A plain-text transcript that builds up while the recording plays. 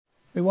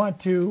We want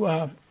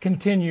to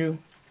continue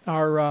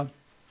our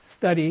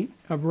study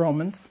of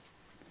Romans.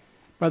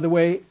 By the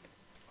way,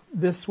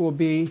 this will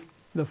be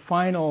the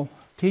final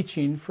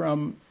teaching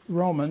from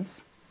Romans,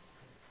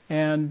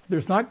 and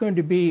there's not going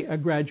to be a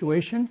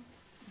graduation.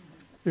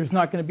 There's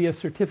not going to be a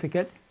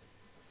certificate.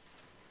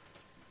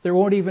 There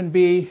won't even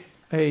be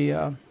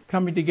a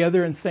coming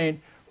together and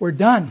saying, we're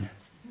done,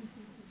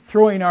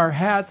 throwing our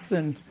hats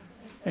and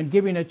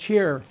giving a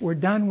cheer. We're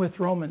done with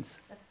Romans.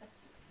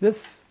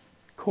 This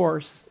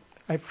course,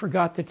 I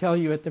forgot to tell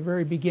you at the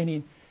very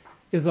beginning,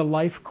 is a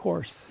life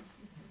course.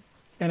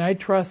 And I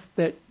trust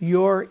that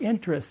your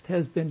interest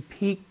has been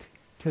piqued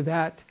to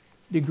that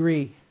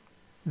degree,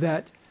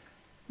 that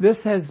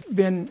this has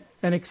been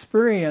an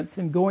experience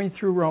in going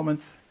through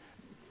Romans.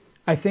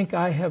 I think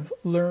I have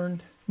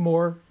learned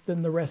more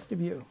than the rest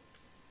of you.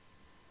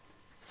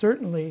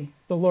 Certainly,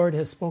 the Lord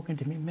has spoken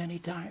to me many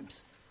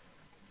times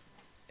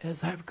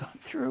as I've gone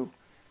through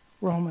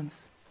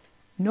Romans,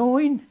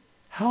 knowing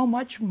how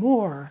much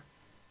more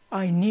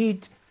I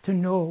need to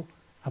know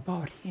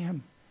about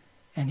Him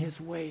and His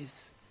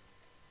ways.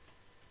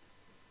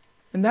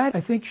 And that,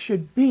 I think,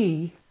 should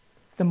be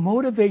the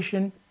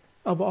motivation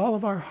of all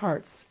of our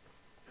hearts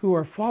who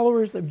are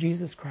followers of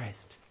Jesus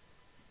Christ.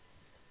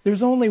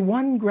 There's only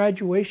one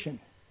graduation,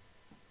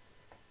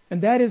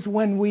 and that is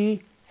when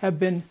we have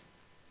been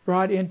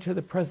brought into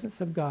the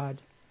presence of God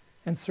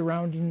and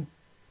surrounding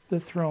the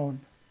throne,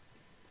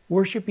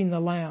 worshiping the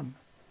Lamb,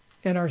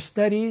 and our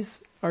studies,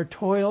 our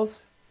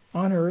toils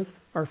on earth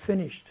are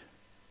finished.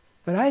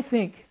 But I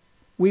think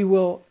we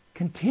will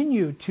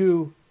continue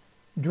to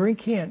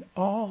drink in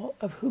all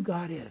of who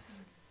God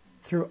is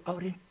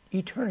throughout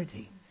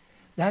eternity.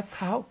 That's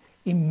how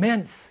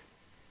immense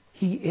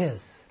He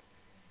is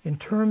in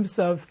terms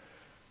of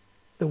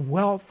the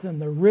wealth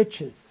and the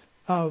riches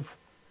of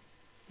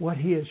what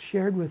He has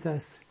shared with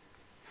us.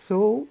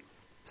 So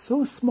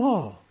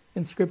small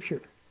in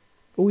Scripture.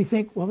 But we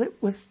think, well,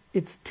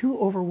 it's too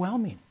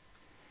overwhelming.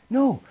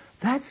 No,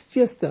 that's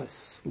just a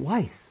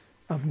slice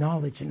of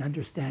knowledge and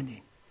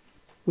understanding.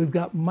 We've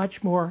got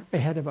much more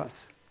ahead of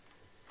us.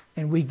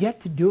 And we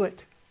get to do it,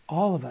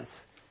 all of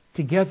us,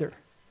 together.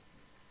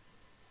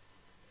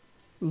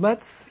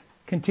 Let's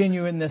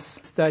continue in this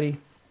study.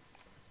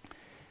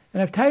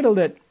 And I've titled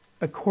it,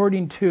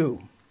 According to,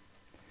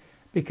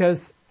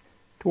 because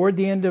toward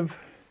the end of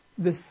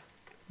this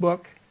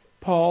book,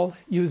 Paul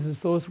uses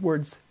those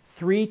words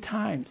 3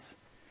 times.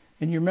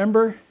 And you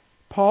remember,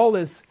 Paul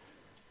is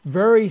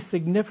very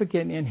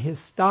significant in his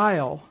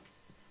style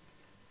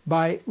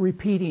by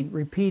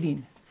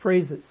repeating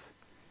phrases.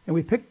 And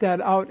we picked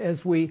that out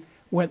as we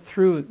went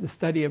through the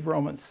study of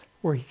Romans,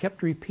 where he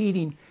kept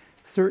repeating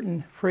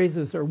certain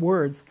phrases or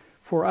words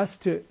for us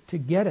to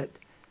get it,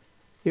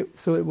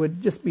 so it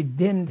would just be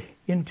dinned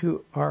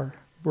into our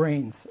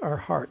brains, our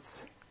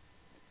hearts.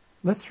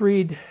 Let's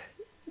read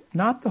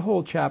not the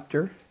whole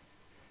chapter,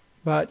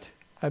 but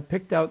I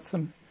picked out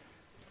some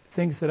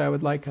things that I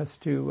would like us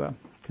to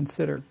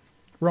consider.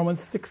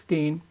 Romans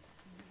 16,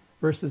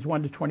 verses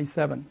 1 to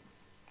 27.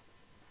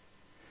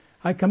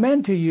 I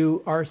commend to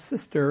you our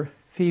sister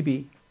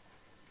Phoebe,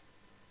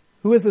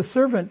 who is a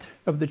servant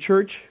of the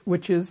church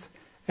which is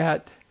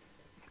at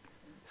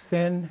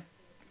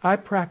I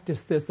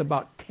practiced this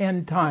about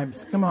 10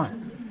 times. Come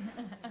on.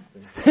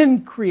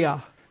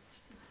 Cenchrea.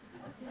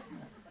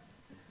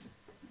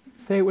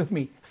 Say it with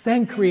me.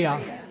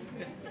 Cenchrea.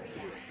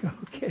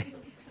 Okay.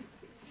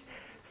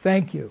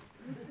 Thank you.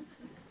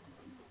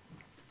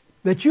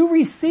 That you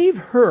receive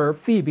her,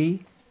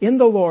 Phoebe, in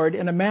the Lord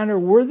in a manner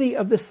worthy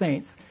of the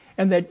saints,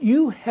 and that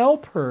you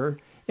help her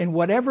in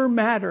whatever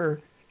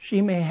matter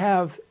she may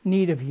have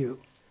need of you.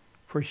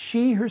 For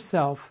she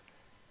herself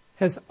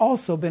has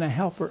also been a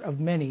helper of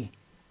many,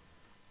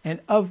 and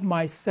of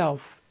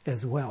myself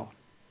as well.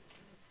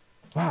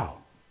 Wow,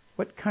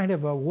 what kind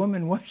of a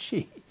woman was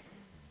she?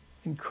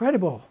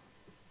 Incredible.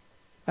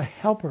 A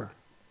helper.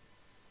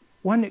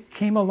 One that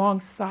came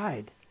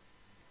alongside.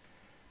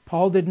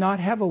 Paul did not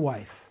have a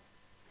wife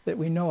that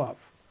we know of.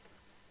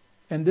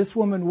 And this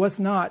woman was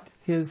not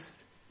his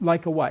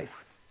like a wife,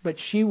 but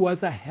she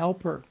was a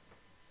helper.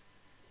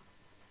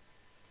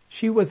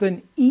 She was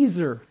an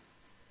easer.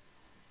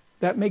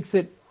 That makes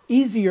it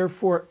easier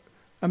for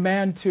a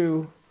man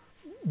to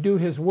do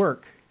his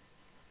work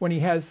when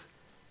he has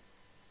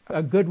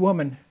a good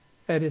woman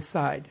at his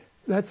side.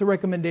 That's a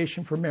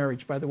recommendation for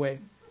marriage, by the way.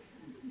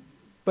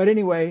 But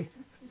anyway,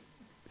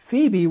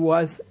 Phoebe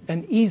was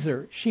an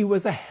easer. She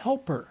was a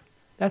helper.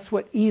 That's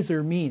what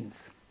easer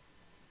means.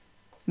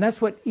 And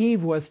that's what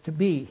Eve was to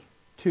be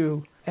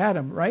to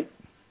Adam, right?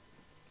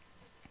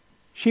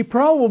 She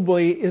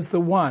probably is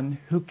the one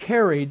who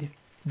carried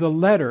the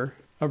letter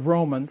of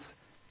Romans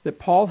that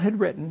Paul had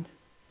written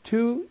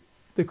to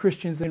the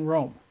Christians in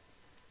Rome.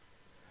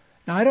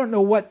 Now, I don't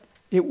know what,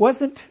 it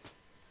wasn't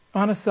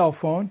on a cell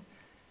phone.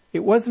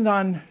 It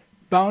wasn't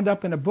bound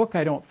up in a book,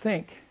 I don't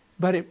think.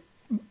 But it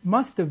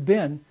must have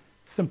been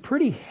some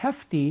pretty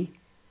heavy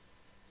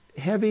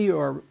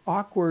or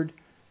awkward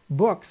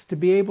books to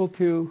be able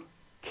to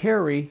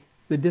carry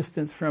the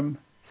distance from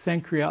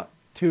Cenchrea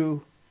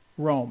to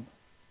Rome.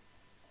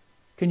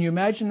 Can you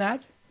imagine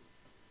that?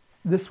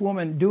 This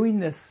woman doing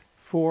this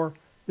for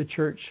the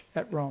church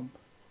at Rome.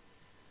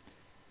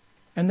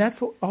 And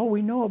that's all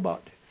we know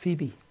about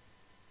Phoebe.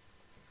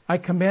 I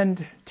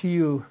commend to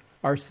you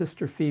our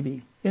sister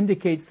Phoebe.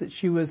 Indicates that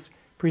she was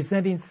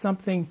presenting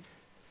something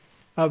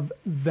of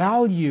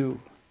value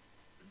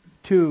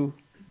to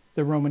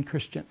the Roman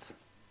Christians.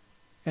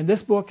 And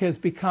this book has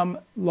become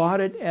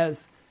lauded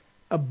as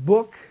a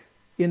book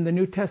in the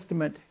New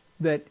Testament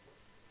that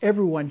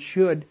everyone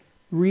should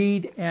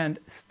read and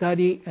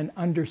study and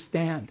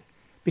understand,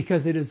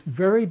 because it is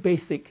very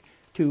basic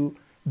to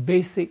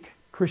basic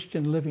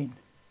Christian living.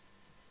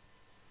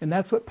 And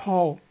that's what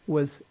Paul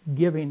was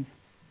giving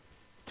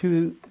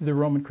to the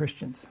Roman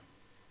Christians.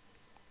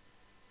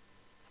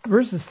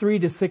 Verses 3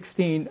 to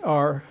 16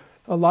 are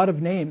a lot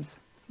of names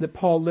that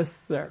Paul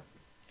lists there.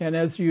 And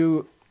as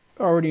you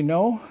already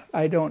know,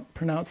 I don't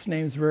pronounce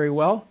names very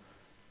well,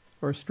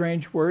 or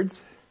strange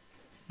words,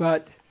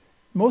 but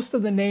most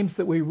of the names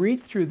that we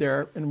read through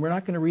there, and we're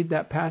not going to read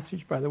that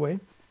passage, by the way,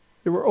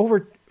 there were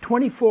over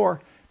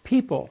 24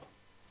 people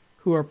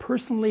who are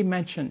personally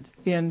mentioned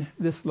in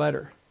this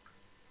letter.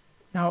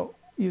 Now,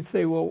 you'd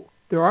say, well,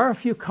 there are a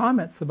few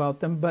comments about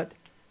them, but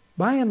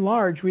by and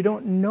large, we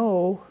don't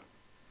know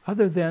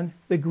other than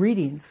the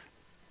greetings.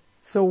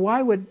 So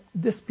why would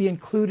this be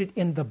included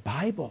in the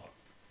Bible?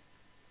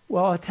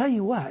 Well, I'll tell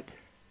you what.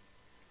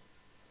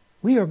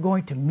 We are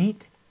going to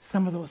meet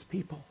some of those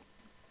people.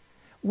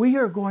 We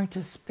are going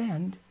to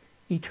spend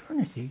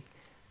eternity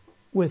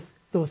with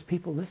those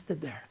people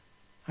listed there.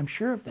 I'm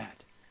sure of that.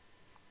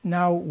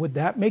 Now, would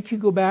that make you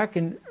go back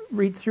and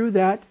read through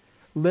that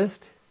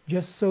list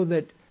just so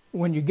that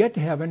when you get to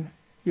heaven,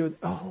 you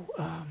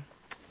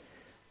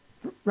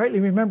rightly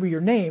remember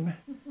your name,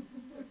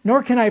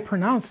 nor can I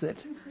pronounce it.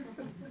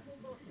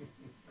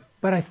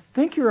 But I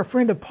think you're a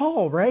friend of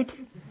Paul, right?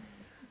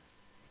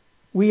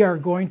 We are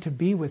going to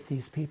be with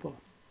these people.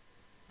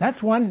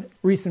 That's one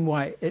reason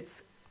why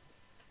it's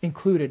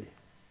included,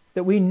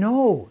 that we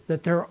know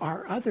that there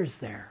are others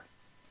there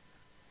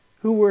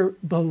who were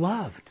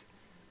beloved,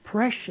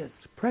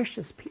 precious,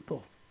 precious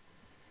people.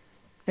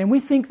 And we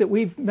think that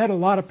we've met a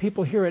lot of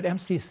people here at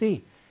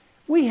MCC.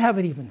 We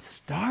haven't even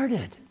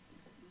started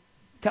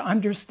to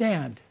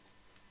understand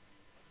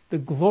the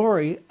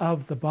glory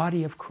of the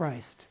body of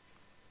Christ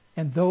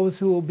and those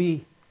who will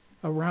be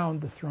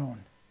around the throne.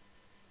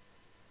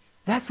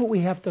 That's what we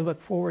have to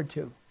look forward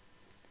to.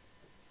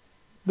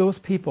 Those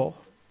people,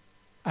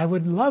 I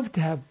would love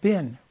to have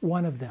been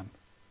one of them.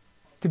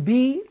 To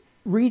be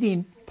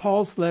reading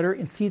Paul's letter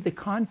and see the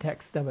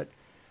context of it.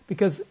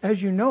 Because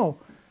as you know,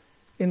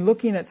 in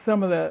looking at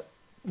some of the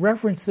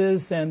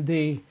references and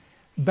the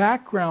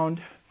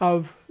background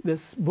of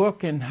this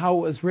book and how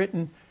it was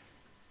written,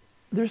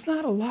 there's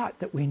not a lot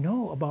that we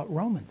know about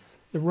Romans,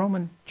 the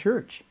Roman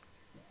church.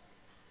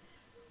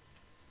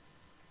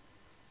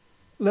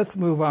 Let's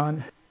move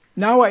on.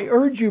 Now I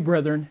urge you,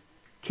 brethren,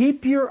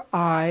 keep your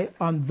eye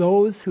on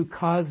those who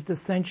cause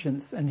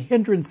dissensions and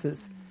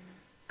hindrances,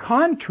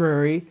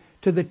 contrary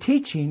to the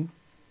teaching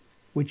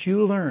which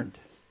you learned,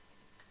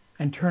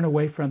 and turn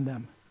away from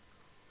them.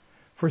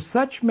 For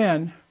such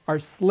men are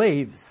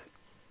slaves,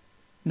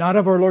 not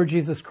of our Lord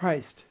Jesus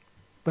Christ,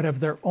 but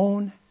of their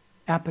own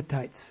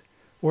appetites,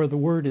 or the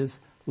word is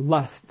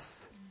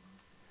lusts.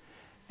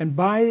 And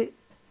by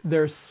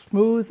their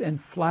smooth and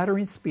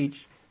flattering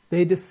speech,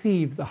 they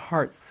deceive the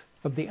hearts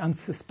of the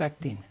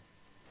unsuspecting.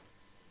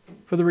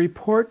 For the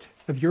report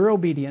of your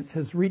obedience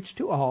has reached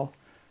to all.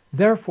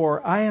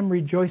 Therefore, I am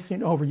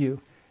rejoicing over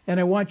you, and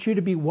I want you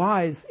to be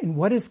wise in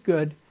what is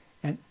good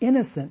and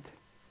innocent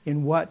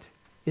in what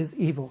is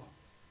evil.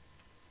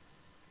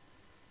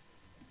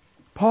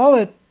 Paul,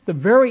 at the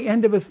very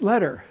end of his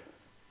letter,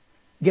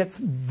 gets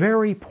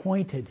very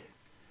pointed,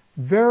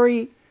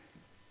 very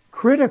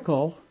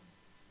critical,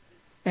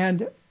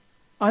 and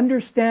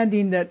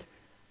understanding that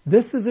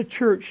this is a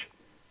church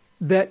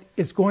that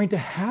is going to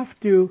have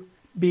to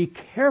be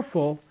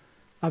careful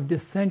of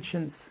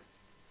dissensions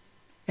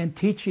and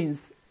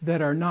teachings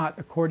that are not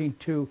according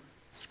to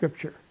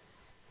Scripture.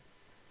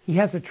 He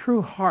has a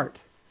true heart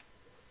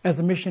as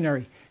a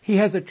missionary. He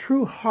has a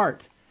true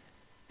heart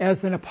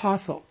as an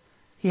apostle.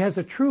 He has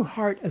a true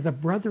heart as a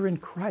brother in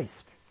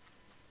Christ.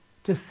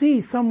 To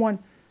see someone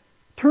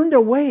turned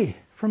away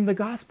from the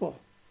gospel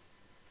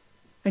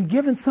and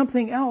given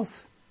something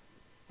else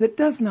that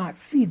does not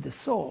feed the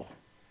soul,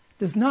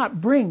 does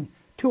not bring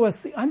to us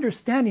the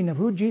understanding of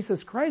who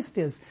Jesus Christ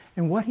is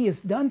and what He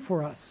has done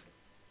for us.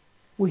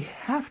 We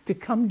have to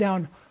come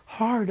down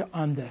hard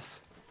on this.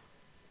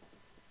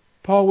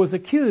 Paul was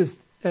accused,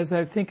 as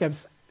I think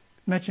I've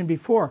mentioned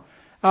before,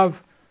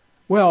 of,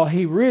 well,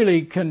 he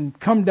really can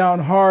come down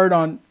hard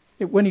on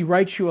it when he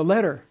writes you a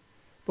letter.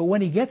 But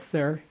when he gets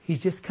there, he's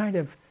just kind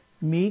of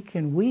meek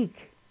and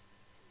weak.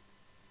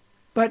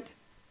 But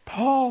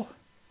Paul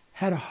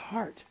had a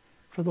heart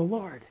for the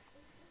Lord.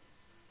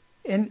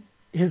 And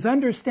his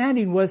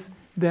understanding was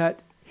that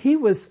he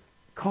was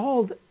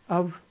called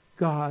of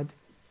God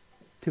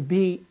to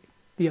be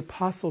the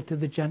apostle to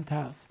the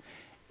Gentiles.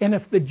 And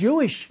if the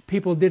Jewish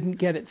people didn't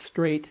get it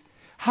straight,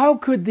 how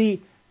could the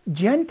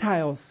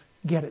Gentiles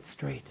get it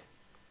straight?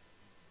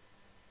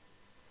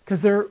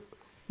 Because they're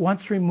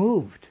once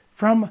removed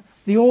from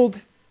the old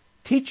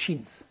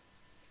teachings.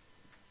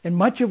 And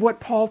much of what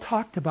Paul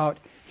talked about,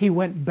 he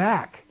went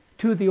back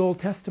to the Old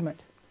Testament.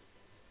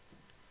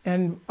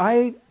 And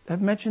I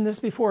have mentioned this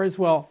before as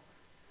well.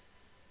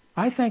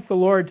 I thank the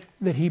Lord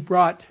that he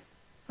brought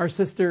our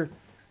sister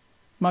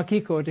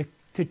Makiko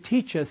to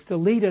teach us, to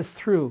lead us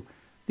through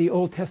the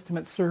Old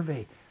Testament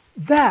survey.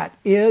 That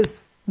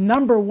is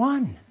number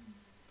one.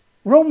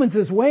 Romans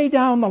is way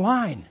down the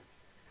line,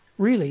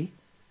 really.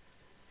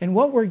 And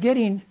what we're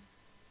getting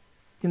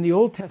in the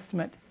Old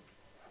Testament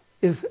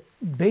is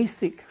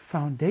basic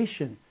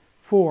foundation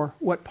for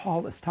what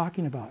Paul is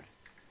talking about.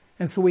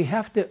 And so we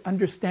have to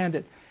understand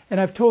it. And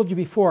I've told you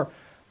before,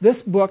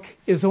 this book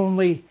is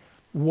only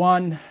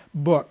one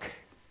book.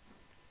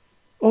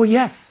 Oh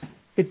yes,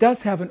 it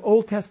does have an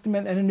Old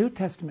Testament and a New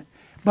Testament,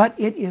 but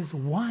it is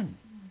one.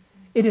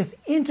 It is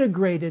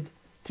integrated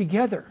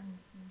together.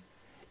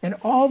 And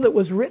all that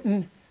was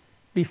written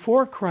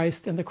before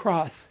Christ and the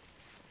cross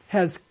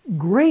has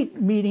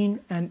great meaning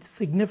and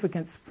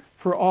significance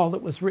for all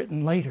that was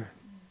written later.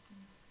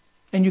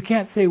 And you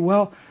can't say,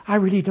 well, I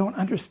really don't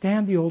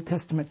understand the Old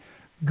Testament.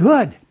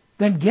 Good.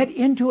 Then get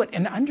into it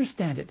and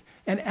understand it.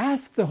 And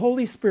ask the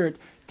Holy Spirit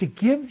to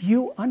give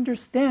you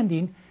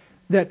understanding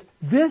that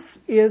this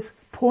is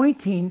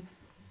pointing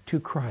to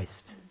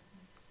Christ.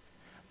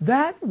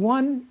 That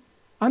one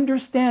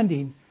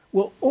understanding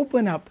will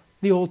open up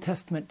the Old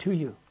Testament to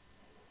you.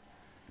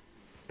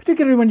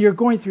 Particularly when you're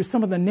going through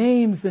some of the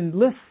names and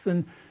lists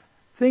and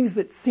things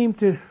that seem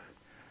to,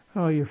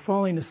 you're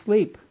falling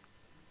asleep.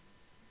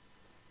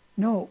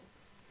 No,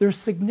 there's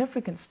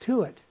significance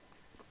to it.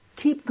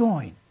 Keep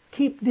going.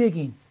 Keep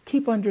digging.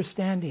 Keep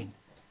understanding.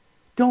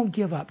 Don't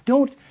give up.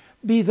 Don't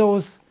be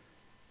those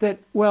that,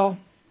 well,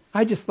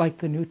 I just like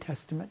the New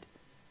Testament.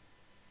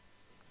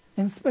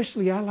 And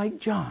especially I like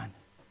John.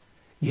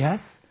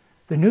 Yes,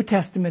 the New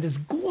Testament is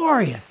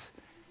glorious.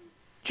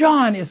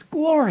 John is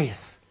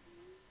glorious.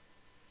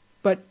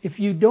 But if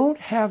you don't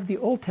have the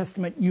Old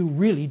Testament, you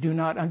really do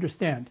not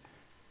understand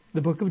the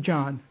book of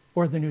John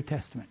or the New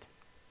Testament.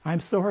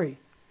 I'm sorry.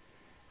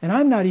 And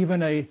I'm not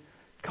even a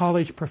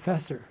college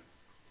professor.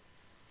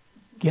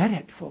 Get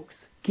it,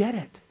 folks. Get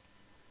it.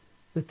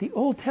 That the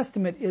Old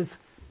Testament is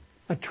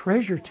a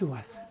treasure to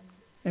us.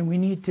 And we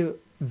need to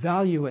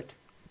value it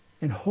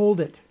and hold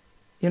it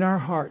in our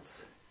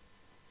hearts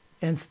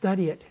and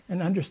study it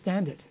and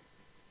understand it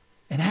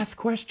and ask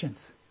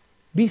questions.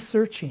 Be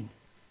searching.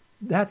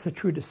 That's a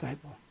true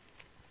disciple.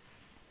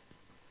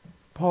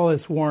 Paul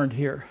is warned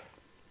here.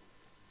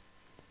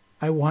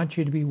 I want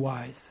you to be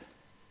wise.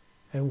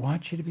 I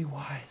want you to be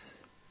wise.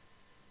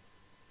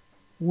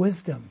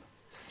 Wisdom.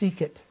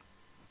 Seek it.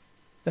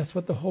 That's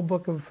what the whole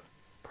book of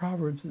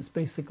Proverbs is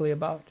basically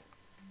about.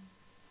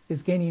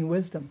 Is gaining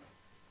wisdom.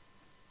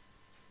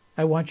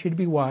 I want you to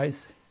be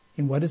wise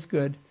in what is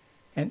good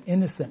and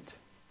innocent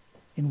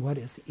in what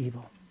is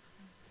evil.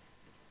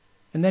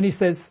 And then he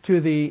says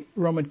to the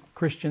Roman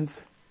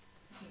Christians,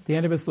 at the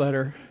end of his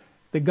letter,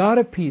 the God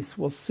of peace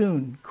will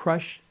soon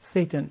crush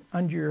Satan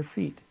under your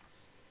feet.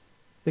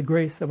 The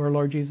grace of our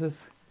Lord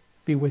Jesus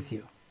be with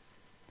you.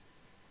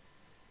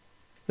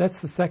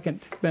 That's the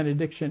second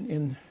benediction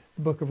in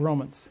the book of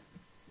Romans.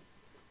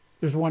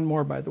 There's one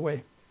more, by the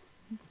way.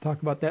 We'll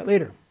talk about that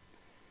later.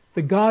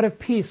 The God of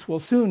peace will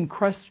soon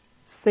crush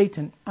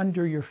Satan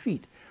under your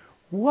feet.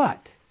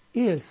 What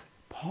is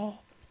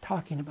Paul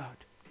talking about?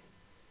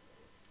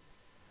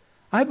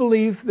 I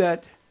believe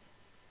that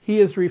he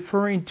is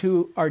referring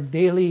to our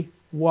daily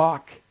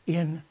walk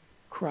in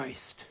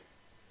Christ.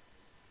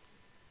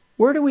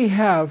 Where do we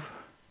have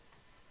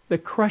the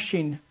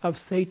crushing of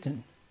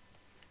Satan?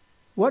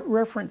 What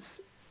reference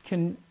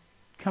can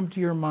come to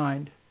your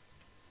mind?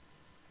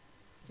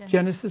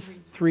 Genesis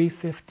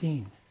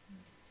 3:15.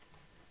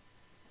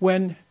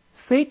 When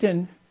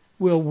Satan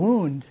will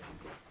wound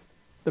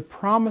the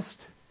promised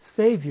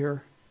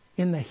Savior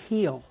in the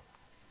heel,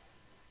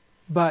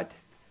 but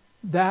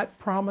that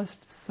promised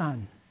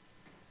Son,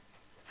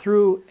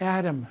 through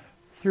Adam,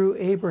 through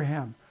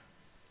Abraham,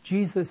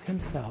 Jesus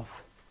himself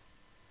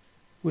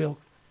will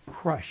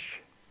crush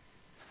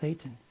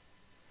Satan.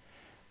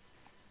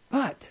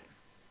 But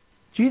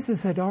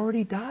Jesus had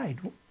already died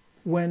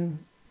when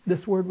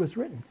this word was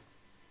written.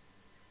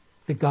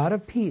 The God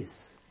of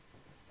peace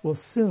will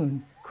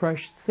soon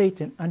crush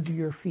Satan under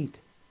your feet.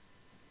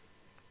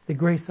 The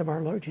grace of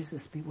our Lord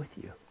Jesus be with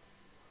you.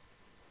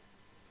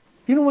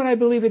 You know what I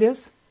believe it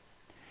is?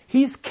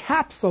 He's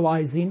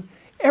capsulizing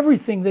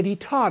everything that he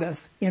taught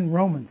us in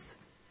Romans.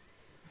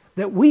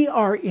 That we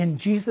are in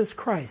Jesus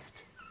Christ.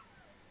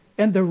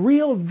 And the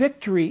real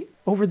victory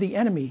over the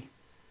enemy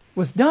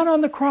was done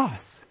on the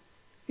cross.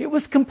 It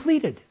was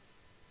completed.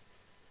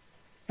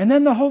 And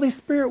then the Holy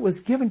Spirit was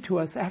given to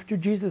us after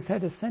Jesus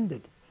had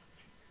ascended.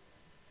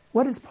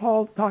 What is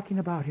Paul talking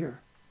about here?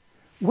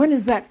 When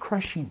is that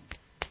crushing?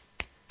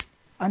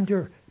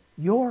 Under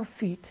your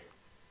feet.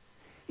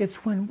 It's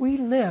when we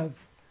live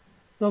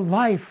the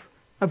life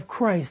of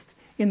Christ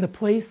in the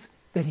place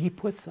that He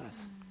puts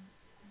us.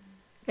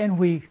 And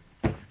we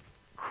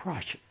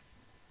crush it.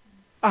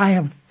 I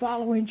am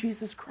following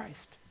Jesus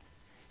Christ.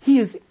 He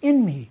is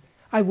in me.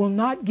 I will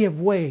not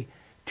give way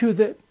to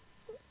the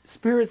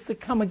spirits that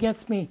come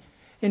against me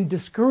in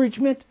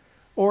discouragement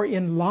or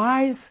in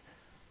lies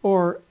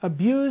or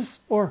abuse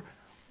or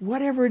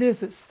whatever it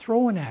is that's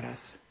thrown at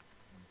us.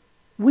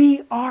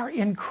 We are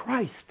in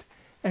Christ,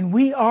 and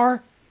we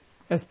are,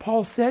 as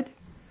Paul said,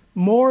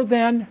 more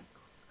than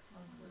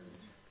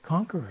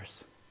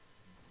conquerors.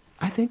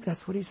 I think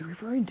that's what he's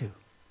referring to.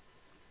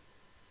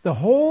 The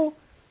whole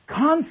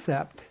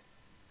concept,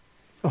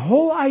 the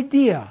whole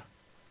idea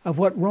of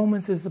what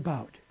Romans is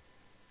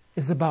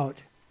about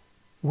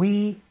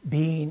we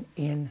being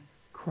in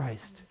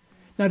Christ.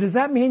 Now, does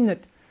that mean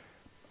that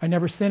I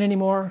never sin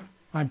anymore?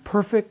 I'm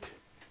perfect?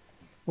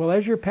 Well,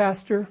 as your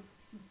pastor,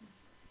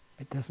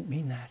 it doesn't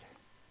mean that.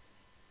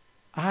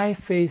 I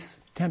face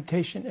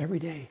temptation every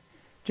day,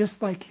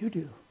 just like you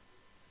do.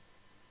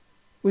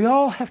 We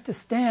all have to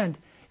stand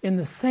in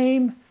the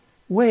same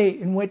way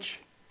in which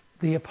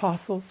the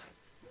apostles,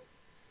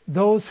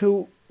 those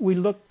who we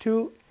look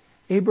to,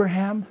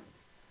 Abraham,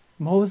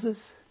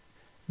 Moses,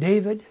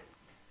 David,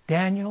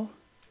 Daniel,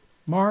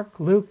 Mark,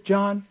 Luke,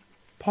 John,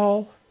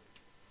 Paul,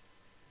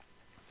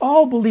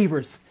 all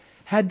believers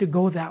had to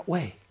go that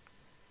way.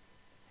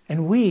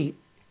 And we,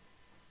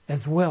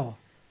 as well,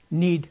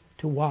 need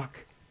to walk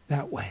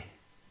that way.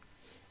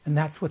 And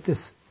that's what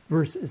this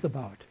verse is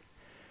about.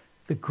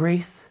 The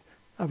grace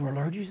of our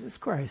Lord Jesus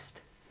Christ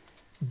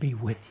be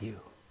with you.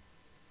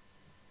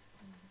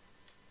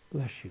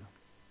 Bless you.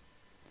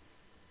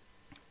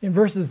 In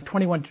verses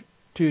 21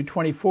 to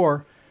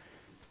 24,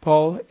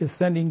 Paul is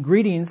sending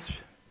greetings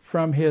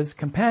from his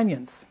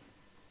companions.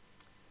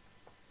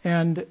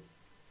 And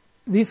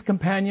these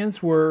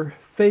companions were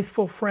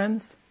faithful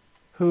friends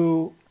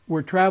who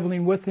were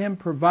traveling with him,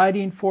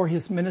 providing for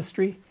his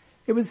ministry.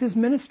 It was his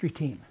ministry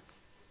team.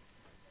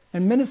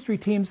 And ministry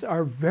teams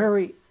are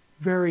very,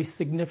 very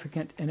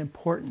significant and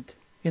important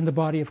in the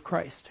body of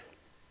Christ.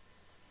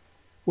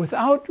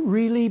 Without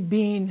really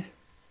being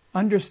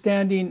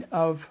understanding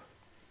of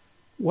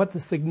what the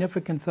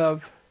significance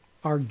of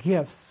our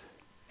gifts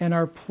and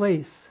our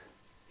place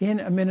in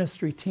a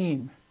ministry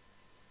team,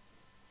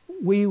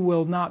 we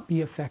will not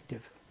be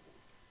effective.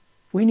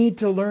 We need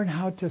to learn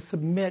how to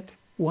submit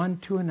one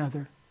to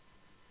another.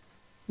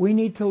 We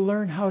need to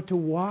learn how to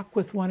walk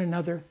with one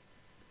another.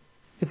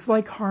 It's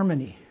like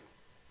harmony.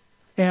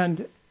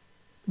 And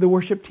the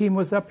worship team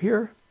was up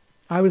here.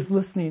 I was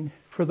listening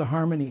for the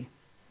harmony,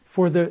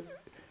 for the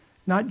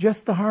not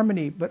just the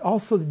harmony, but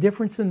also the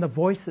difference in the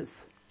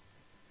voices.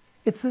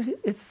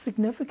 It's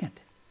significant.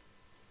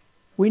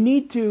 We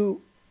need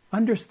to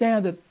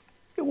understand that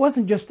it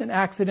wasn't just an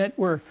accident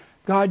where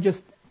God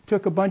just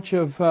took a bunch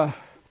of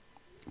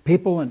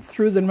people and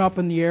threw them up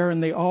in the air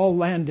and they all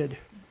landed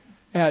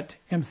at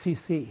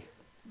MCC.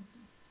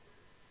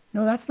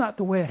 No, that's not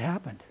the way it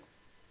happened.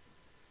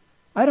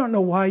 I don't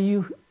know why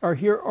you are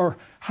here or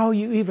how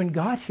you even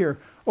got here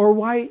or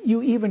why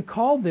you even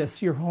call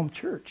this your home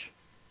church.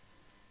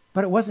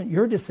 But it wasn't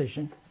your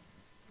decision,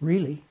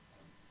 really.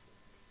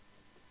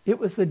 It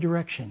was the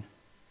direction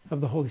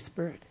of the Holy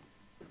Spirit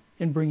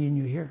in bringing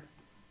you here.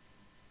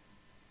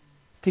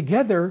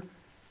 Together,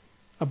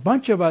 a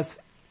bunch of us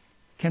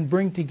can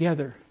bring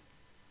together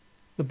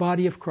the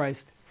body of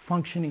Christ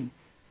functioning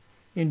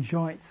in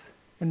joints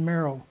and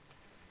marrow,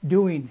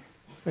 doing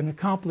and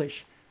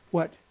accomplish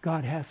what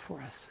God has for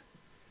us.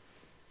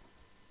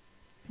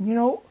 And you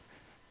know,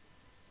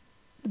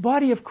 the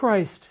body of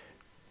Christ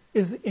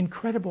is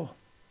incredible.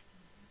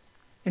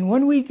 And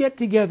when we get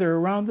together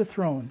around the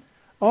throne,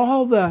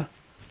 all the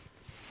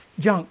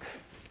junk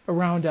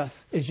around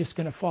us is just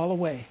going to fall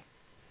away.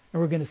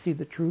 And we're going to see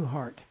the true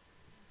heart.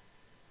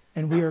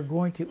 And we are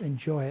going to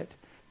enjoy it.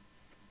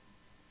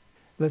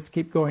 Let's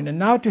keep going. And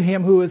now to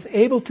him who is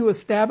able to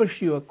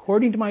establish you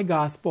according to my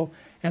gospel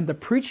and the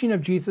preaching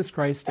of Jesus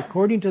Christ,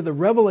 according to the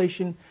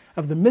revelation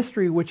of the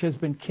mystery which has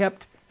been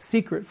kept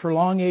secret for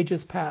long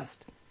ages past,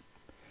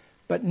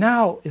 but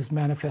now is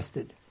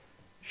manifested,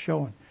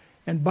 shown,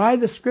 and by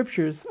the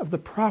scriptures of the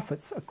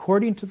prophets,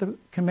 according to the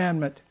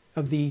commandment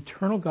of the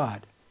eternal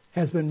God,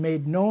 has been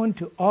made known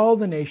to all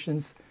the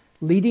nations,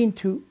 leading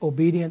to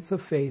obedience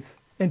of faith,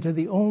 and to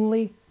the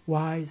only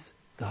wise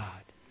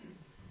God.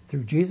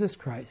 Through Jesus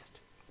Christ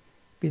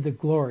be the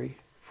glory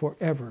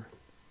forever.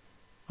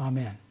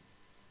 Amen.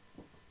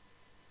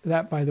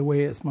 That, by the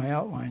way, is my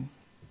outline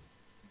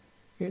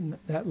in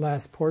that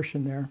last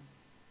portion there.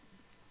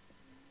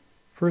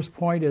 First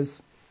point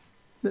is,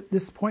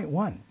 this is point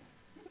 1.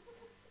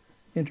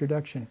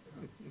 Introduction.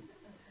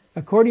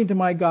 According to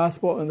my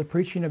gospel and the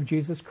preaching of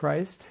Jesus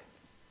Christ.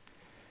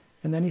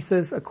 And then he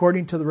says,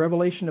 according to the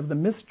revelation of the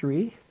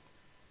mystery.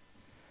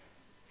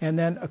 And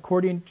then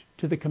according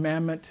to the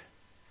commandment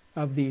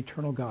of the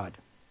eternal God.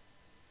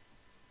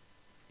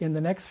 In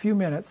the next few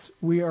minutes,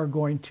 we are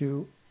going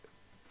to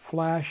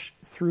flash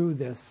through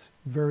this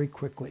very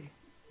quickly.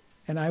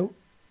 And I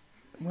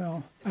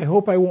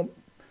hope I won't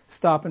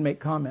stop and make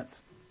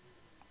comments.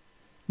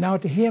 Now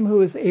to him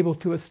who is able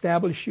to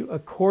establish you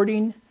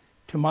according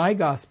to my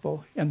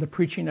gospel and the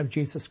preaching of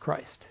Jesus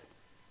Christ.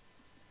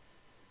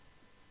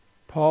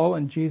 Paul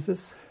and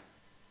Jesus,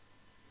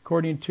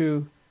 according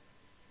to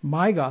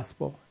my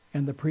gospel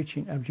and the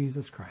preaching of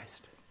Jesus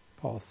Christ,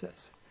 Paul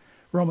says.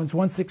 Romans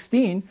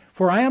 1:16,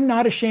 for I am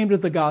not ashamed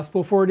of the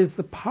gospel, for it is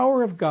the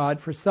power of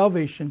God for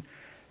salvation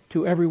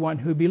to everyone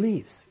who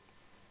believes.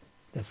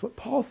 That's what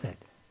Paul said.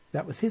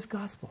 That was his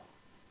gospel.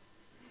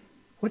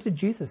 What did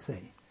Jesus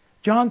say?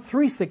 John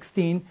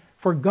 3:16,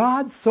 for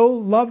God so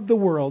loved the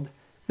world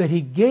that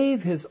he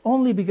gave his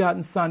only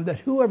begotten Son, that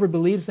whoever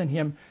believes in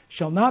him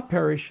shall not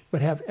perish,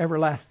 but have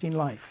everlasting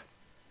life.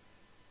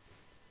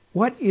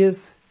 What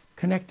is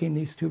connecting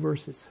these two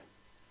verses?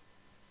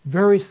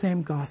 Very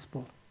same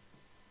gospel.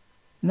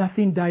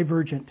 Nothing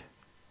divergent.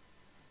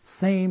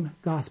 Same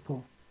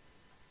gospel.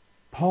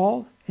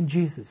 Paul and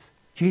Jesus.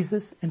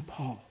 Jesus and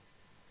Paul.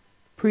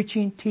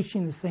 Preaching,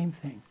 teaching the same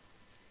thing.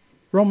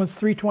 Romans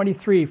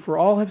 3:23, for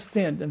all have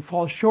sinned and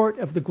fall short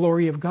of the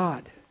glory of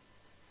God.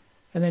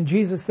 And then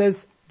Jesus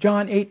says,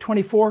 John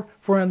 8:24,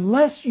 for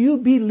unless you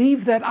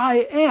believe that I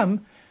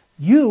am,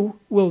 you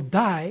will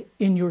die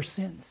in your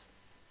sins.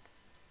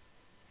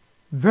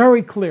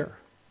 Very clear.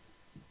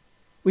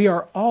 We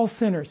are all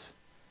sinners.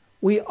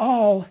 We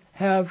all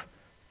have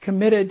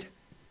committed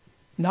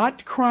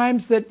not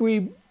crimes that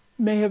we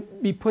may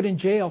be put in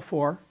jail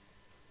for,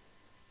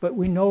 but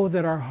we know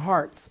that our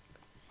hearts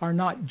are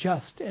not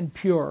just and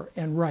pure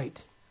and right,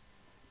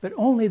 but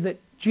only that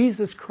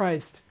Jesus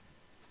Christ,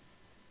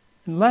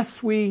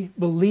 unless we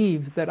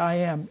believe that I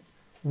am,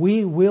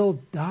 we will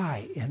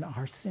die in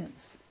our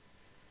sins.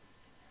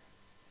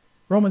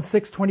 Romans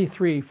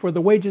 6:23, for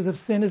the wages of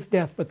sin is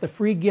death, but the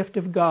free gift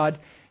of God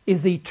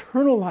is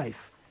eternal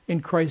life in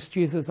Christ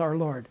Jesus our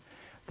Lord.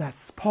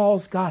 That's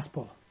Paul's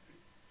gospel.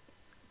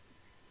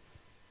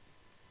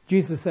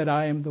 Jesus said,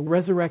 I am the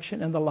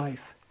resurrection and the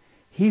life.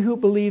 He who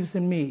believes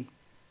in me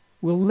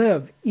will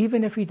live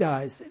even if he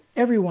dies.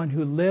 Everyone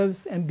who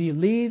lives and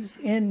believes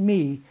in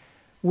me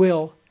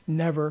will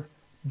never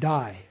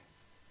die.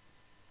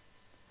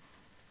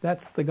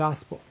 That's the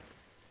gospel.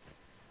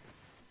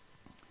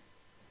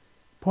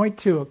 Point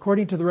 2,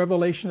 according to the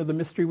revelation of the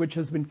mystery which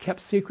has been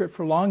kept secret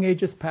for long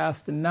ages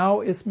past and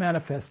now is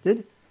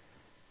manifested.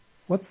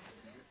 What's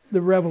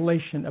the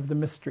revelation of the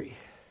mystery?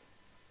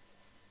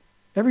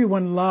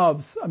 Everyone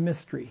loves a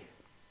mystery.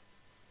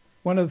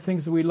 One of the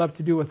things that we love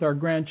to do with our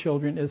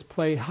grandchildren is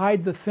play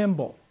hide the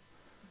thimble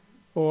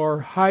or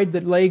hide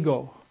the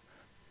Lego.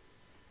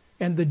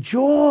 And the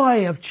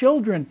joy of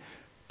children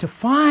to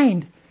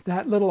find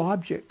that little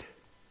object,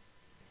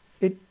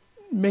 it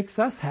makes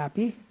us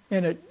happy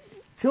and it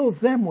fills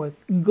them with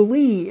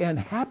glee and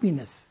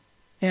happiness.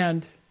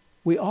 And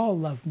we all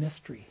love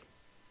mystery.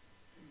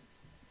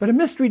 But a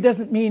mystery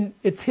doesn't mean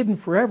it's hidden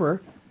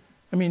forever.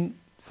 I mean,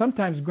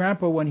 sometimes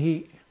Grandpa,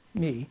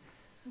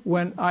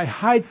 when I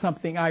hide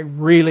something, I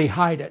really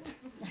hide it.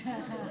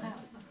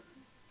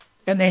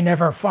 And they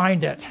never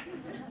find it.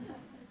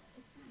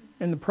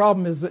 And the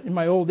problem is that in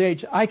my old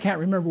age, I can't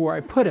remember where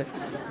I put it.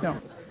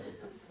 No.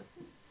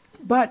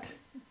 But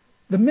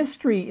the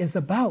mystery is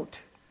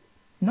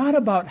not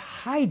about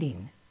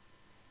hiding.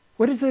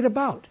 What is it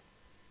about?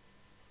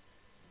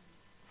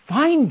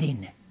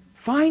 Finding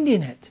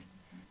it.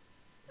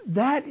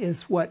 That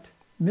is what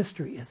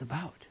mystery is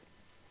about.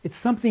 It's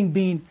something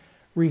being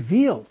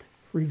revealed.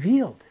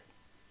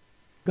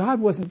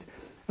 God wasn't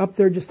up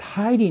there just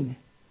hiding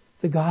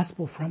the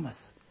gospel from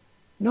us.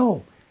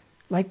 No,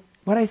 like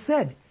what I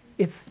said,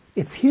 it's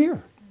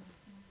here.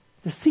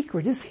 The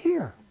secret is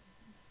here.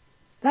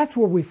 That's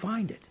where we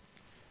find it.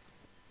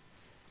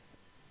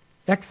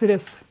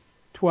 Exodus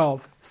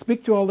 12.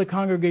 Speak to all the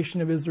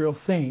congregation of Israel,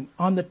 saying,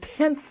 on the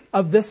 10th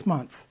of this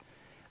month,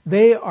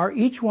 they are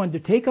each one to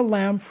take a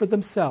lamb for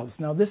themselves.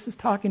 Now this is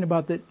talking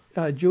about the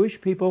Jewish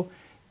people,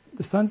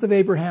 the sons of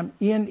Abraham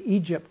in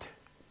Egypt,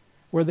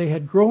 where they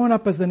had grown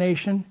up as a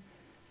nation,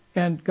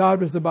 and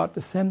God was about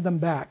to send them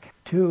back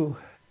to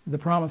the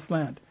promised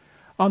land.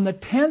 On the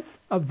 10th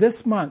of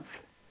this month,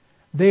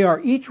 they are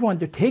each one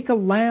to take a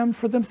lamb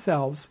for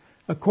themselves,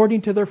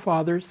 according to their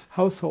fathers'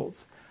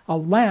 households. A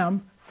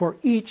lamb for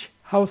each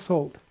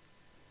household.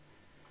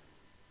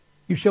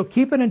 You shall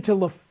keep it until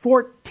the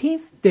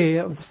 14th day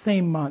of the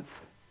same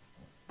month.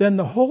 Then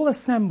the whole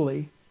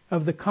assembly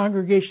of the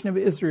congregation of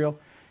Israel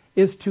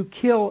is to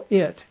kill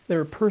it,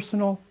 their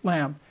personal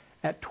lamb,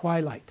 at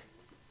twilight.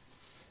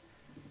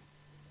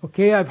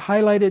 Okay, I've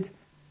highlighted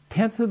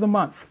 10th of the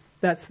month.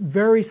 That's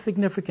very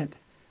significant.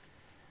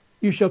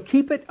 You shall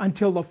keep it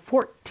until the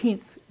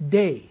 14th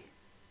day.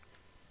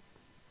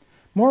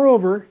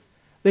 Moreover,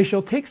 they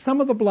shall take some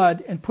of the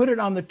blood and put it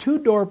on the 2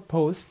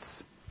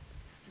 doorposts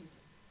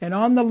and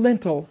on the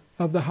lintel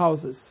of the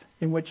houses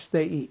in which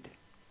they eat.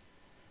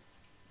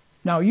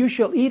 Now you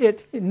shall eat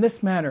it in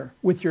this manner,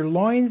 with your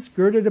loins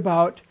girded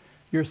about,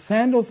 your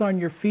sandals on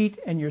your feet,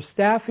 and your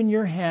staff in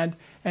your hand,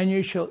 and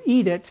you shall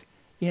eat it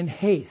in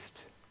haste.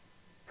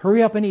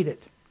 Hurry up and eat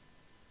it.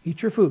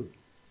 Eat your food.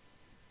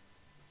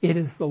 It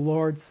is the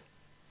Lord's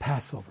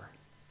Passover.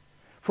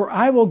 For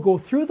I will go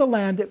through the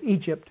land of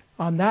Egypt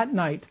on that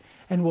night,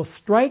 and will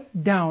strike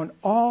down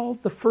all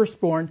the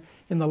firstborn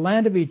in the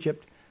land of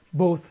Egypt,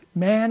 both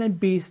man and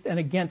beast, and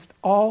against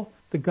all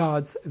the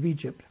gods of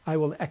Egypt I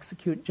will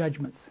execute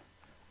judgments.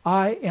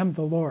 I am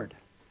the Lord.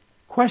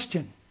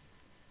 Question: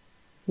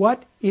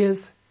 what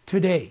is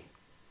today?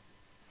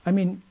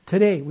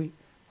 Today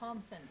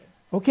Palm Sunday.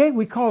 Okay,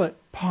 we call it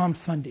Palm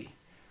Sunday.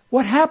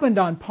 What happened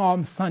on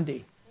Palm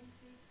Sunday?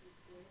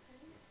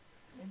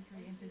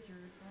 Entry into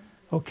Jerusalem.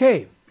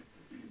 Okay.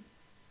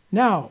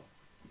 Now,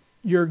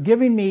 you're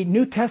giving me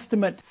New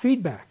Testament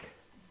feedback.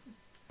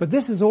 But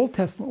this is Old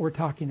Testament we're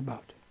talking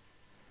about.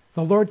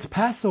 The Lord's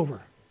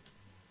Passover.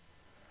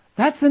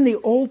 That's in the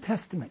Old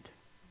Testament.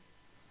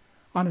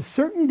 On a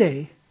certain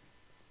day,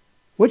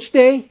 which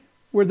day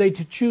were they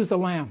to choose a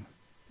lamb?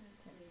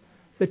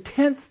 The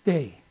 10th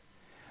day.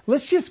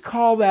 Let's just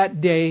call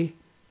that day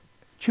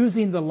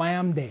choosing the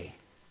Lamb Day.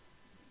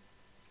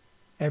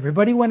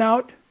 Everybody went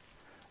out.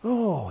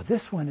 Oh,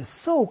 this one is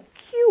so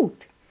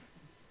cute.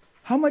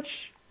 How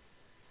much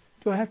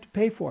do I have to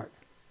pay for it?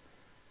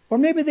 Or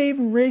maybe they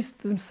even raised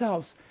it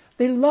themselves.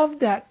 They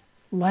loved that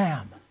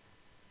lamb.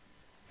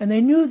 And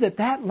they knew that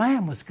that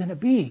lamb was going to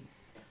be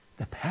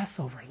the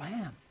Passover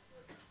lamb.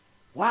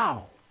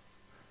 Wow.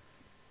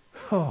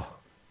 Oh,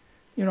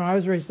 I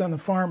was raised on the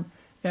farm,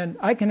 and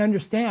I can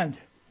understand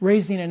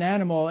raising an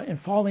animal and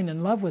falling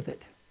in love with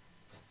it.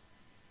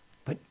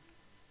 But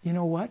you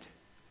know what?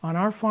 On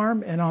our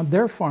farm and on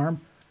their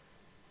farm,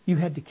 you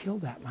had to kill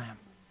that lamb.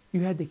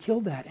 You had to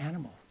kill that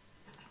animal.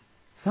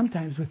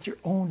 Sometimes with your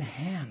own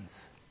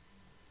hands.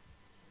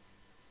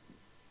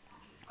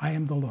 I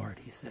am the Lord,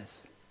 he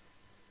says.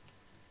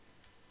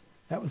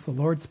 That was the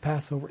Lord's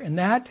Passover. And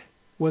that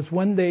was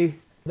when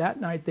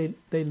that night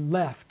they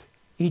left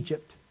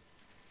Egypt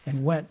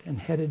and went and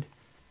headed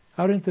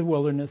out into the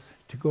wilderness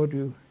to go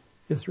to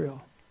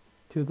Israel,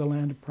 to the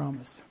land of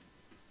promise.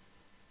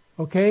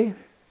 Okay?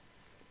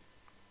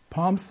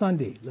 Palm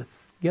Sunday.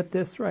 Let's get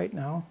this right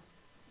now.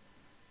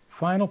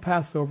 Final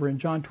Passover in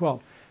John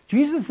 12.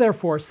 Jesus,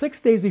 therefore,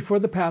 6 days before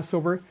the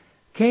Passover,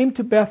 came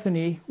to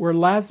Bethany where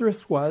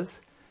Lazarus was,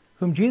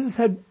 whom Jesus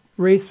had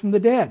raised from the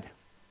dead.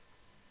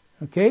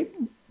 Okay?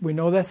 We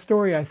know that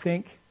story, I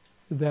think,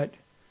 that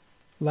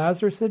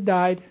Lazarus had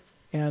died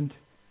and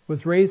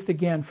was raised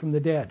again from the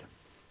dead.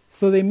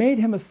 So they made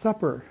him a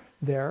supper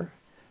there.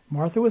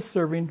 Martha was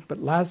serving,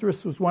 but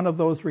Lazarus was one of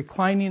those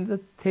reclining at the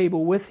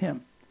table with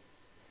him.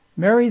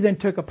 Mary then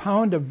took a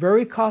pound of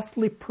very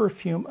costly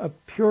perfume of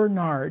pure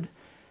nard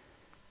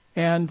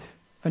and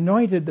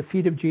anointed the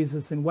feet of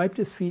Jesus and wiped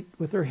his feet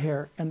with her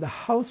hair, and the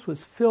house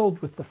was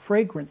filled with the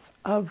fragrance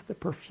of the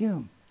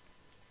perfume.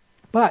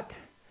 But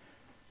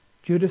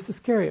Judas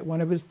Iscariot,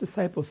 one of his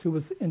disciples who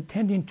was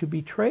intending to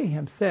betray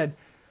him, said,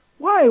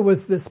 "Why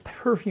was this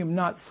perfume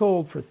not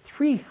sold for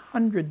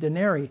 300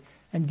 denarii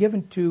and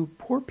given to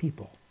poor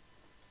people?"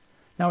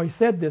 Now he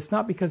said this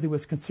not because he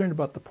was concerned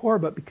about the poor,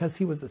 but because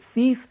he was a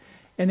thief,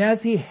 and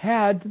as he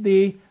had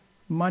the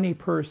money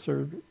purse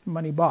or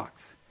money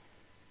box,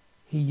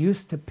 he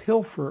used to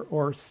pilfer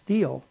or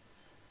steal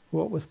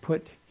what was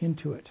put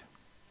into it.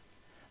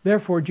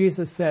 Therefore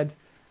Jesus said,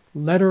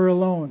 "Let her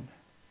alone,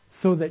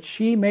 so that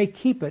she may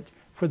keep it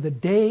for the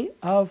day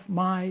of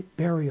my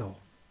burial.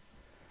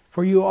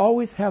 For you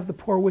always have the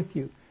poor with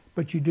you,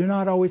 but you do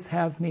not always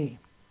have me."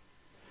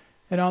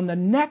 And on the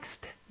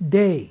next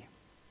day,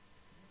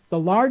 the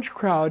large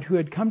crowd who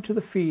had come to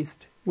the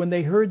feast, when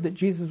they heard that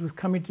Jesus was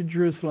coming to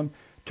Jerusalem,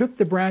 took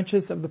the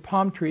branches of the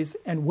palm trees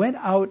and went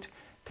out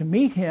to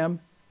meet him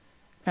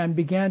and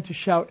began to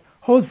shout,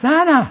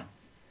 "Hosanna!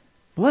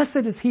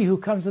 Blessed is he who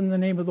comes in the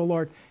name of the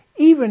Lord,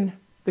 even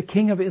the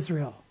King of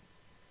Israel."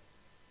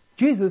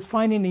 Jesus,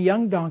 finding a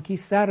young donkey,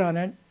 sat on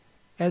it,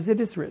 as it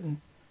is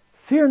written,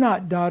 "Fear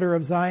not, daughter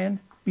of Zion.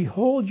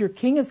 Behold, your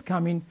king is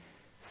coming,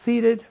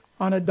 seated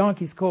on a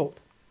donkey's colt."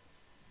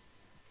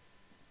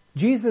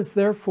 Jesus,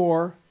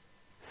 therefore,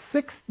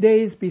 6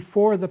 days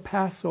before the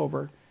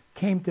Passover,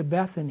 came to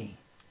Bethany.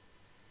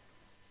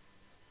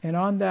 And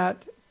on that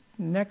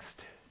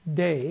next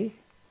day,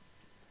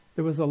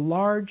 there was a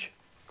large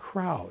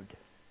crowd.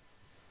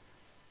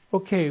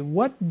 Okay,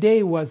 what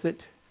day was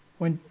it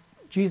when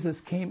Jesus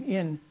came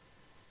in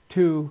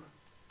to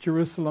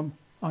Jerusalem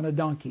on a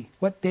donkey?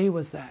 What day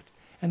was that?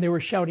 And they were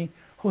shouting,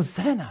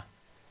 "Hosanna!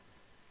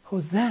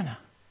 Hosanna!"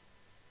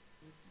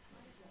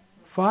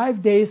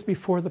 5 days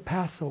before the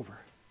Passover.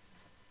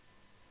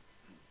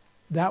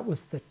 That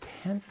was the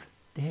 10th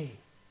day.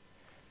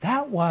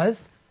 That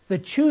was the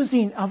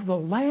choosing of the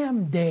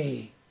Lamb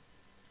Day.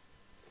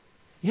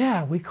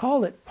 Yeah, we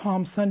call it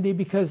Palm Sunday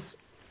because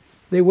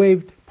they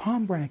waved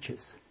palm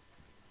branches.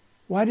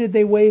 Why did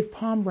they wave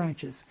palm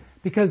branches?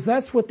 Because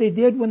that's what they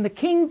did when the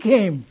king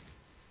came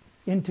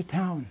into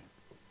town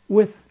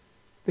with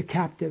the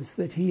captives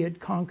that he had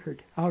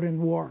conquered out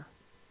in war.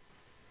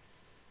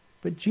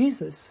 But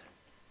Jesus,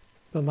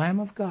 the Lamb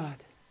of God,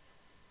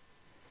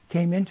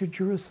 came into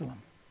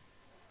Jerusalem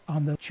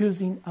on the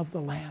choosing of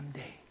the Lamb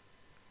Day.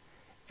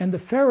 And the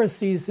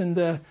Pharisees and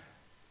the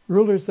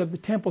rulers of the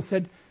temple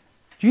said,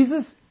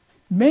 "Jesus,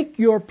 make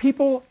your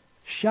people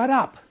shut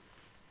up.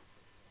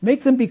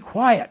 Make them be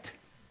quiet.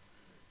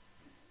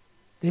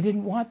 They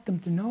didn't want them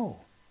to know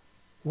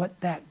what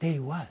that day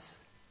was.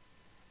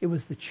 It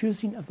was the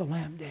choosing of the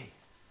Lamb Day.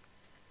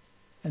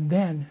 And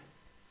then,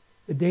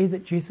 the day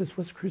that Jesus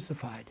was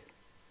crucified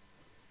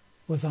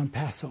was on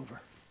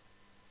Passover.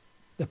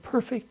 The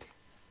perfect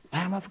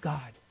Lamb of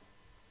God.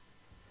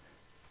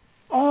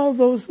 All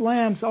those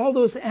lambs, all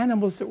those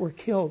animals that were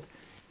killed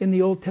in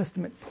the Old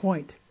Testament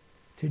point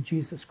to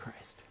Jesus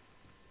Christ.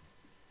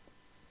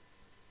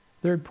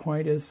 Third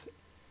point is,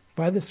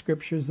 by the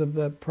scriptures of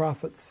the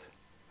prophets,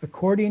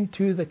 according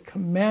to the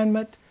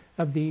commandment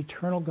of the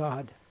eternal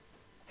God,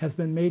 has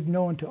been made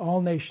known to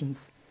all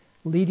nations,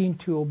 leading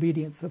to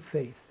obedience of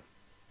faith.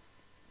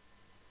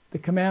 The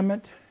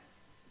commandment,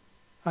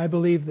 I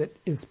believe, that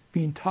is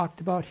being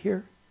talked about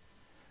here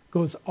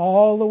goes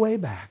all the way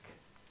back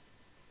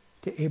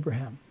to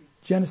Abraham.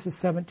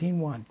 Genesis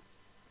 17:1.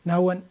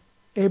 Now when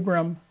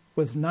Abram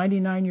was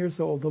 99 years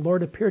old, the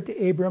Lord appeared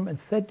to Abram and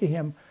said to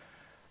him,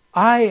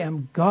 I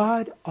am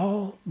God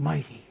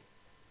Almighty.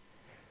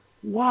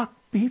 Walk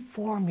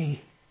before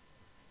me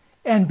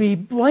and be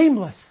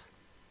blameless.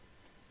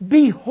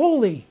 Be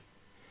holy.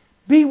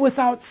 Be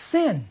without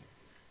sin.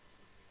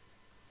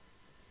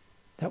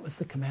 That was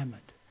the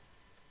commandment.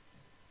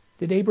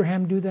 Did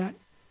Abraham do that?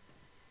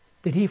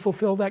 Did he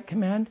fulfill that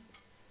command?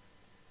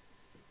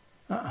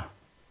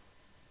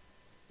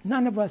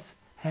 None of us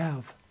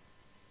have.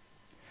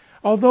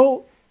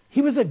 Although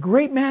he was a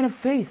great man of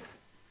faith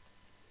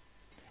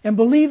and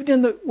believed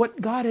in what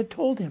God had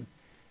told him,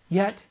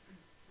 yet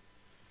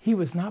he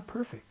was not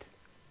perfect.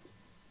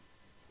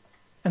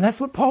 And that's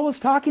what Paul was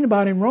talking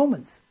about in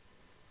Romans.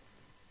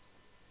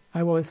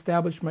 I will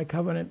establish my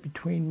covenant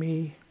between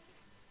me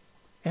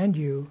and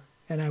you,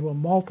 and I will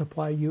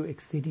multiply you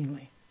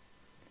exceedingly.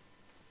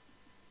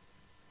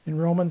 In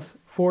Romans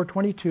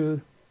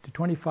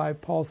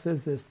 4:22-25, Paul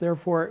says this,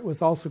 therefore it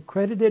was also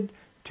credited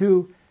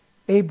to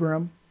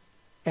Abram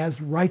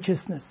as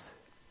righteousness.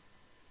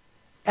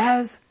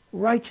 As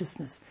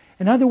righteousness.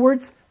 In other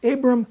words,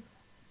 Abram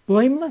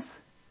blameless.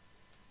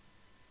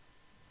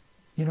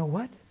 You know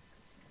what?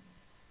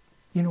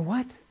 You know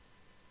what?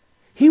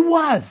 He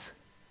was.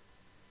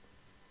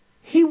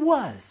 He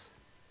was.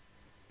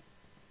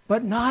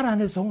 But not on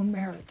his own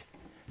merit.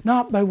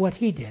 Not by what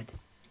he did.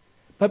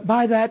 But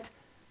by that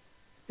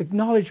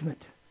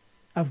acknowledgement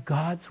of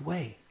God's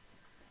way.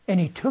 And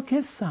he took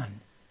his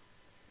son.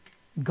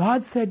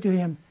 God said to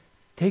him,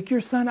 take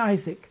your son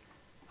Isaac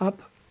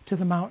up to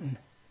the mountain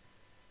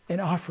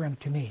and offer him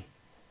to me.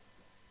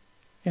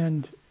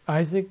 And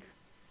Isaac,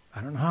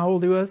 I don't know how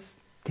old he was,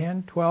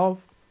 10, 12,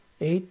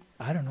 8,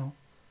 I don't know,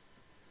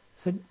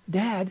 said,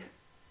 Dad,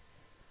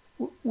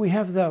 we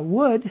have the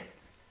wood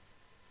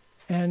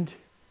and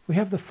we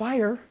have the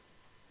fire,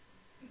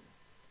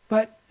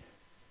 but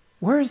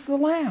where's the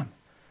lamb?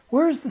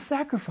 Where's the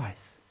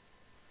sacrifice?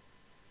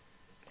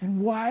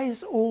 And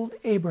wise old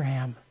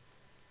Abraham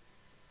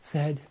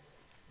said,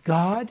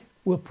 God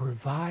will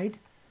provide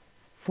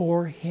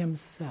for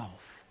himself.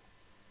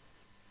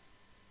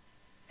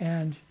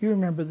 And you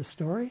remember the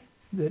story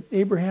that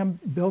Abraham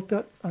built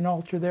an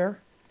altar there,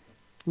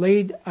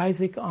 laid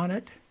Isaac on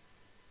it,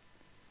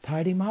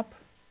 tied him up,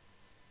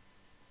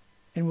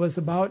 and was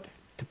about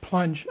to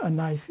plunge a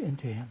knife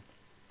into him,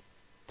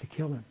 to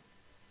kill him,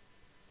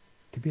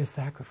 to be a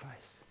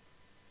sacrifice.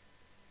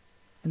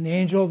 And the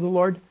angel of the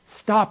Lord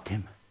stopped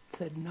him,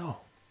 said no.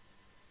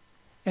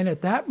 And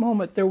at that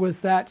moment there was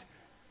that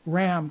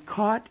ram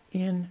caught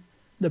in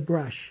the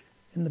brush,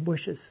 in the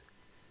bushes,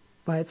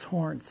 by its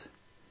horns.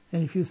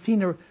 And if you've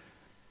seen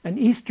an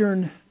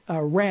eastern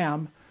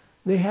ram,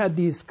 they had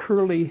these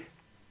curly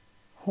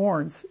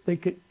horns. They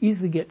could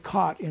easily get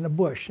caught in a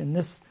bush. And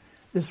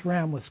this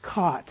ram was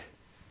caught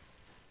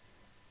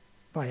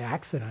by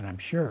accident, I'm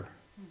sure.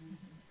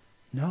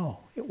 No,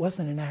 it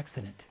wasn't an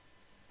accident.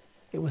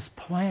 It was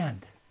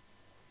planned.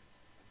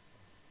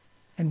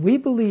 And we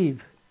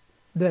believe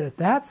that at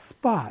that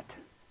spot,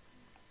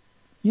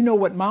 you know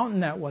what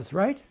mountain that was,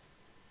 right?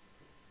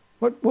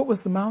 What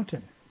was the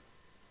mountain?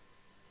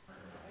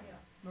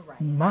 Moriah.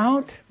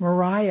 Mount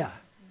Moriah.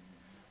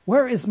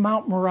 Where is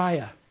Mount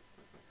Moriah?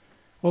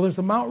 Well, there's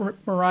a Mount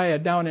Moriah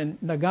down in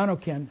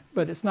Nagano-ken,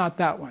 but it's not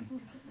that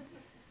one.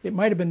 It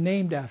might have been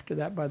named after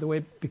that, by the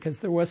way, because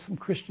there was some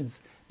Christians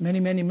many,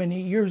 many,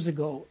 many years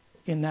ago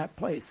in that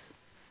place.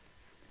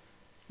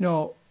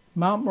 No,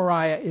 Mount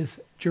Moriah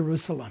is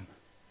Jerusalem.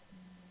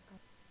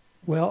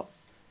 Well,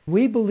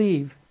 we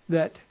believe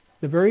that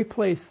the very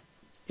place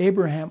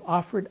Abraham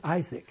offered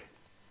Isaac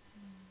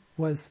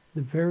was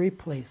the very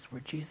place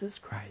where Jesus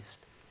Christ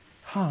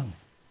hung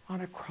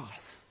on a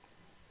cross.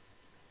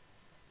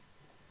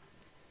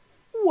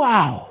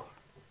 Wow!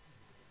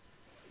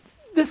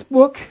 This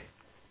book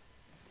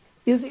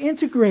is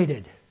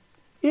integrated.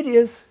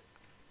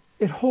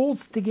 It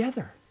holds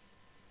together.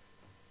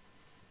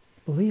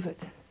 Believe it.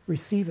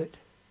 Receive it.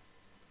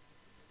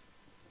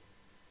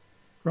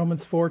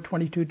 Romans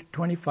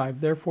 4:22-25.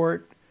 Therefore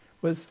it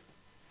was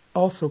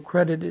also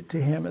credited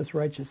to him as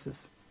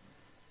righteousness.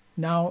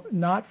 Now,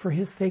 not for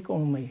his sake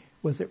only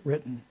was it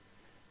written,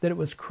 that it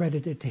was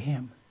credited to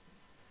him,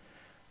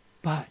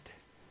 but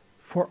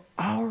for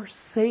our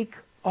sake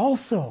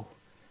also,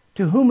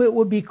 to whom it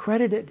will be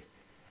credited,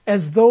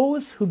 as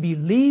those who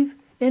believe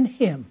in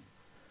him,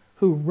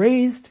 who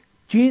raised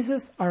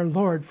Jesus our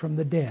Lord from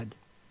the dead.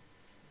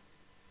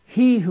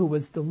 He who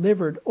was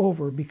delivered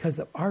over because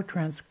of our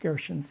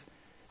transgressions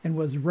and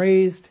was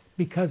raised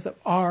because of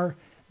our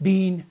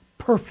being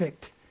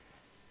perfect,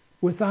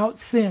 without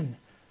sin,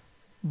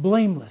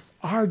 blameless,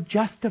 our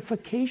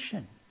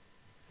justification.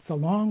 It's a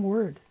long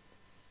word.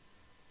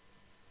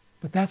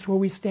 But that's where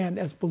we stand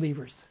as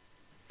believers.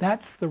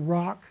 That's the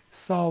rock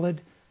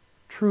solid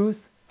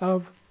truth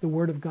of the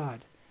Word of God.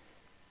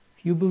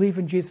 If you believe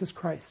in Jesus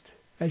Christ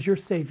as your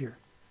Savior,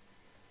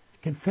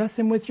 confess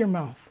Him with your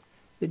mouth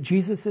that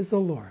Jesus is the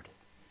Lord,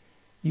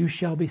 you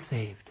shall be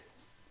saved.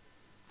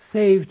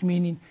 Saved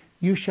meaning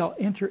you shall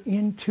enter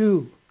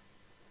into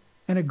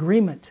an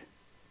agreement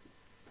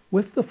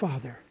with the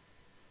Father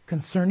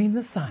concerning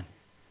the Son,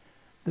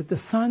 that the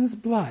Son's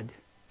blood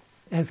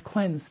has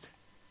cleansed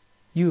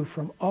you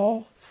from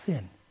all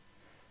sin,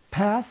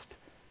 past,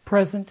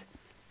 present,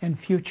 and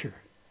future.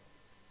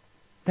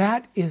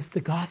 That is the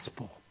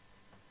gospel.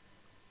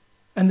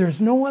 And there's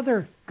no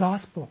other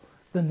gospel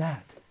than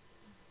that.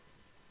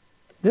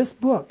 This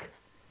book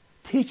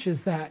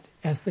teaches that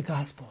as the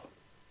gospel.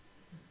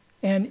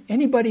 And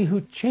anybody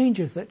who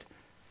changes it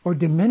or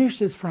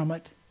diminishes from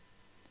it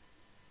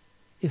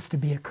is to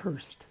be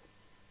accursed.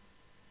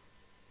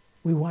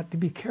 We want to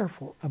be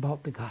careful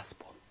about the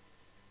gospel.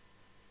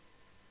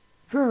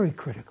 Very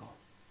critical.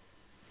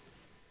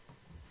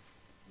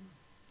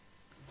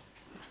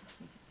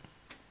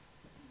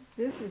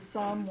 This is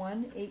Psalm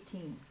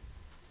 118.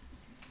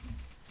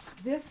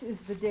 This is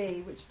the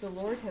day which the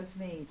Lord has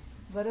made.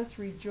 Let us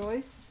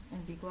rejoice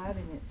and be glad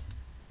in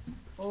it.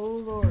 O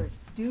Lord,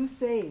 do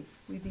save,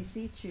 we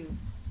beseech you.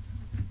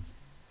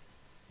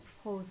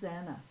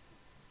 Hosanna.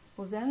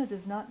 Hosanna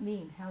does not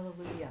mean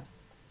hallelujah.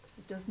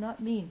 It does not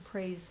mean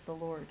praise the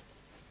Lord.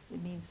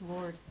 It means,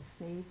 Lord,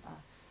 save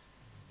us.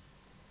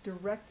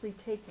 Directly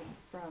taken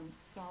from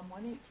Psalm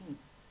 118.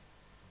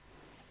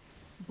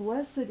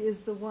 Blessed is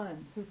the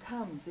one who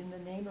comes in the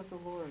name of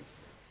the Lord.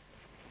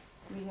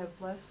 We have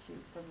blessed you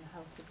from the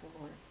house of the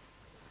Lord.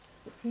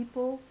 The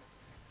people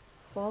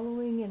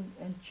following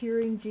and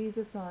cheering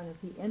Jesus on as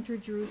he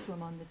entered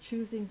Jerusalem on the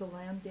choosing the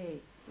Lamb day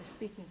were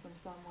speaking from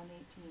Psalm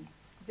 118.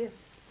 This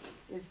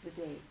is the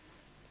day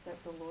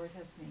that the Lord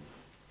has made.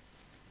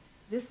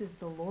 This is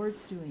the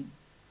Lord's doing.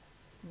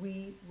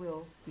 We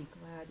will be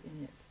glad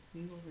in it.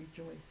 We will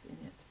rejoice in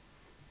it.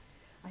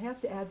 I have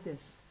to add this.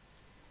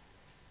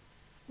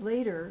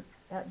 Later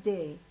that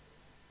day,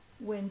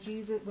 when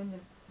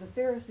the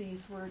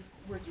Pharisees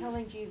were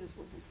telling Jesus,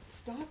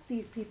 stop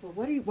these people.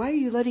 Why are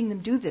you letting them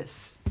do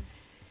this?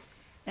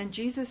 And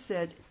Jesus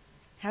said,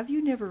 have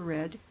you never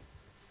read,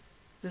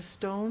 the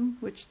stone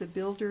which the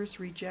builders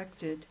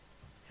rejected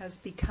has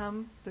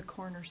become the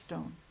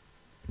cornerstone?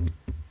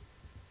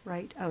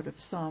 Right out of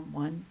Psalm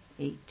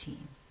 118.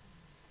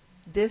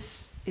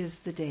 This is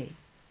the day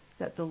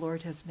that the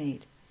Lord has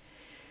made.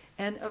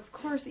 And of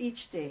course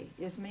each day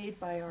is made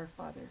by our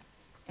Father,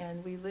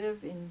 and we live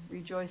in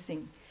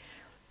rejoicing.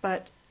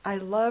 But I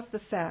love the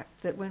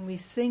fact that when we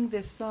sing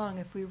this song,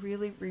 if we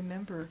really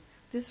remember,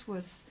 this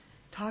was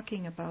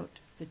talking about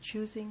the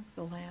choosing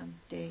the Lamb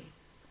day,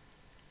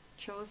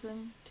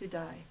 chosen to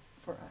die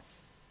for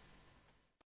us.